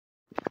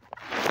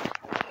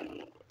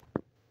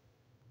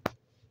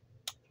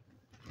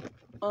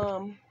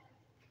Um,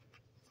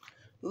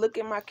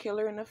 Looking my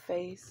killer in the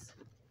face.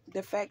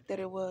 The fact that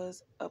it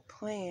was a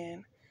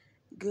plan.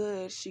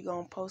 Good, she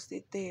gonna post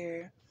it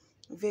there.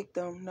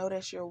 Victim, know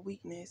that's your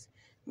weakness.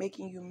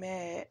 Making you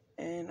mad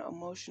and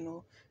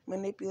emotional.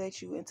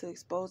 Manipulate you into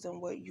exposing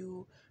what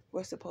you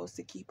were supposed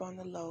to keep on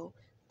the low.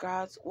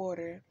 God's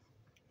order.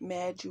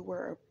 Mad you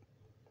were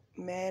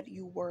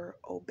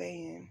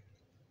obeying.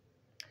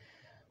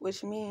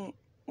 Which meant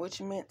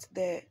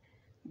that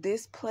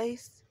this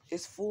place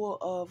is full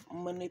of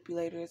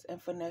manipulators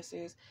and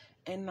finessers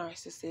and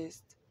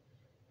narcissists,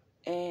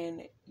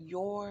 and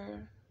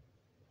your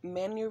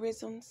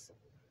mannerisms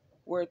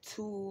were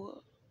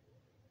too,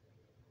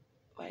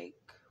 like,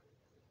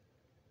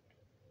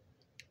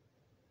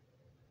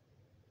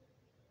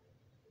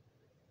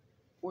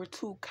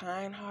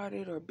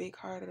 kind-hearted or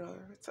big-hearted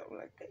or something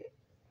like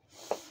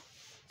that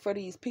for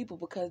these people,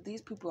 because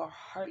these people are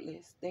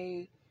heartless.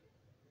 They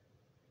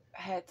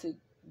had to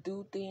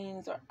do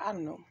things, or I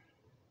don't know,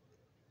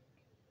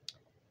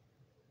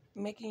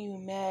 making you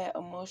mad,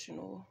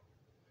 emotional,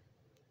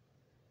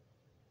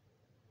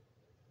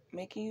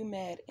 making you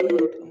mad and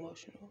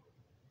emotional.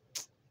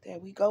 There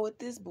we go with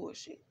this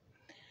bullshit.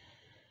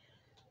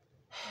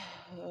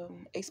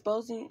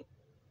 Exposing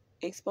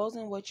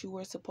what you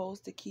were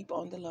supposed to keep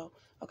on the low.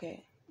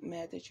 Okay,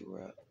 mad that you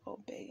were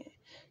obeying.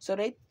 So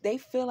they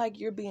feel like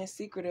you're being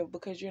secretive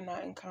because you're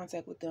not in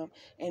contact with them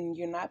and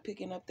you're not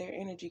picking up their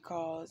energy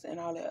calls and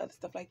all that other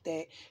stuff like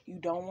that. You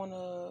don't want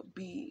to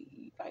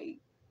be like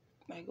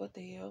what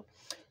the hell?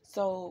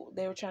 So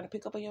they were trying to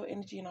pick up on your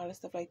energy and all that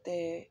stuff like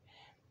that.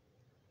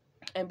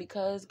 And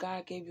because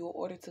God gave you an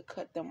order to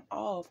cut them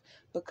off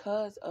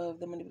because of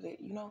the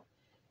manipulation,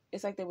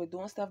 it's like they were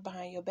doing stuff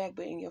behind your back,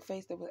 but in your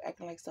face they were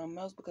acting like something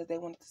else because they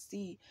wanted to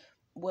see,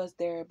 was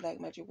there black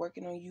magic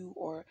working on you,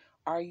 or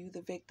are you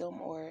the victim,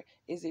 or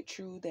is it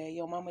true that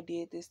your mama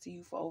did this to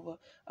you for over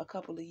a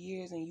couple of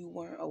years and you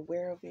weren't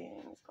aware of it?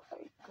 And it's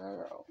like,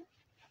 girl,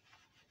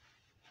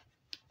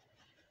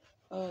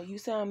 you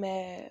sound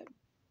mad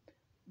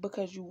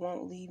because you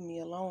won't leave me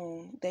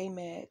alone. They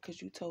mad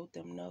because you told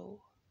them no.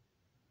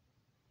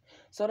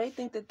 So they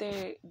think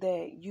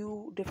that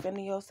you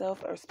defending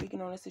yourself or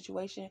speaking on a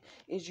situation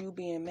is you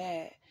being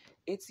mad.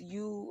 It's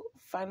you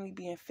finally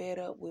being fed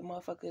up with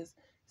motherfuckers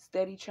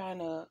steady trying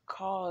to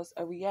cause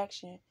a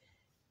reaction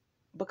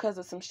because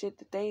of some shit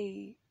that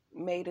they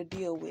made a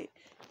deal with.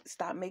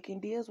 Stop making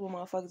deals with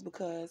motherfuckers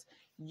because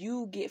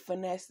you get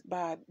finessed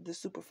by the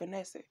super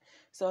finesser.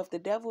 So if the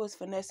devil is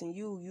finessing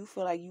you, you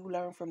feel like you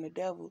learn from the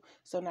devil.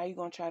 So now you're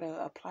going to try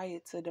to apply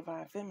it to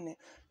Divine Feminine.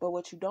 But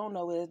what you don't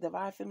know is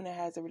Divine Feminine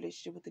has a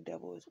relationship with the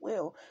devil as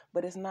well.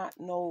 But it's not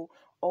I'm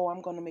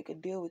going to make a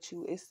deal with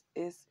you.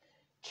 It's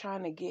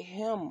trying to get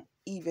him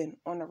even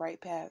on the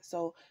right path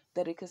so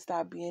that it could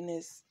stop being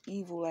this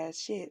evil ass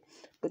shit.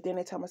 But then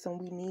they tell me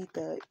we need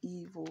the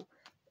evil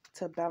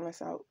to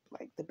balance out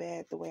like the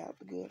bad, the way out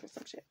the good or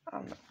some shit. I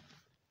don't know.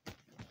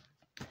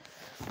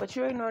 But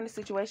you're ignoring the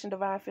situation,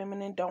 Divine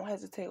Feminine. Don't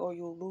hesitate or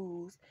you'll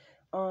lose.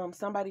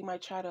 Somebody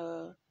might try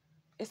to,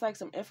 it's like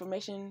some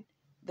information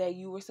that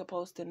you were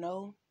supposed to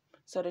know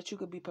so that you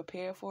could be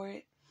prepared for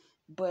it.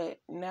 But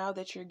now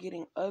that you're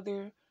getting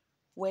other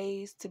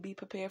ways to be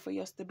prepared for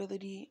your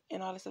stability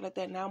and all this stuff like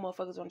that, now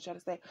motherfuckers want to try to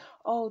say,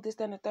 oh, this,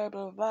 that, and the third,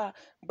 blah, blah, blah.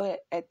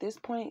 But at this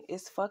point,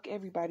 it's fuck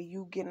everybody.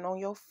 You getting on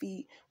your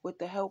feet with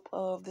the help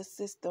of the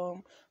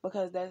system,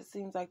 because that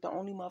seems like the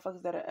only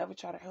motherfuckers that ever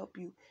try to help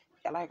you.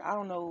 Like, I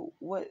don't know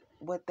what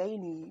they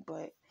need,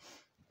 but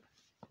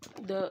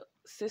the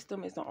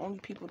system is the only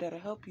people that'll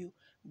help you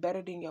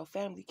better than your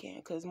family can,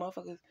 because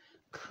motherfuckers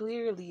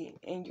clearly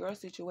in your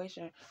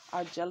situation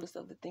are jealous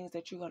of the things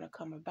that you're going to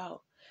come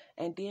about.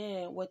 And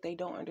then what they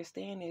don't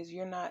understand is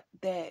you're not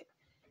that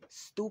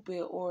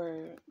stupid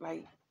or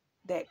like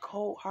that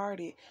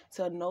cold-hearted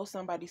to know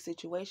somebody's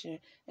situation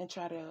and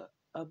try to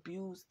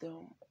abuse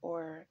them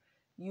or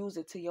use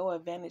it to your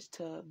advantage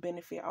to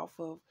benefit off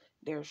of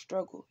their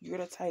struggle. You're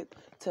the type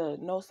to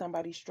know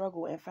somebody's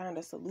struggle and find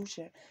a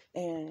solution.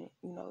 And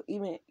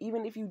even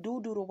if you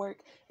do the work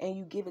and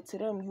you give it to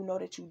them, you know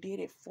that you did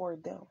it for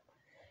them.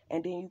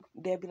 And then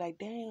they'll be like,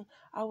 dang,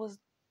 I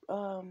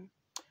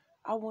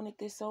wanted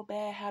this so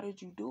bad, how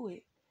did you do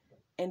it?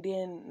 And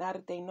then now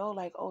that they know,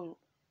 like, oh,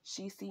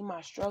 she see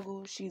my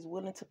struggle, she's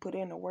willing to put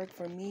in the work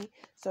for me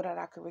so that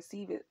I could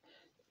receive it.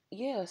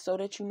 Yeah, so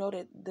that you know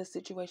that the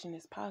situation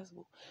is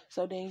possible.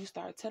 So then you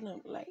start telling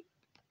them, like,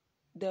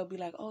 they'll be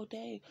like, oh,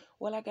 dang,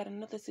 well, I got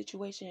another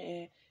situation,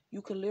 and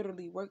you could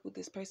literally work with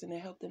this person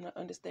and help them to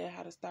understand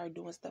how to start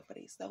doing stuff for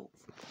themselves.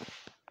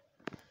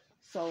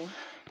 So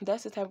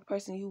that's the type of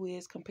person you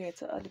is compared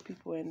to other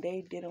people, and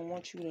they didn't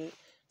want you to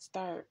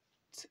start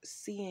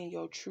seeing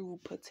your true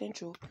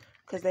potential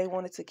because they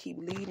wanted to keep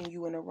leading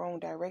you in the wrong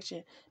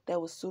direction that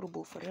was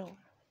suitable for them.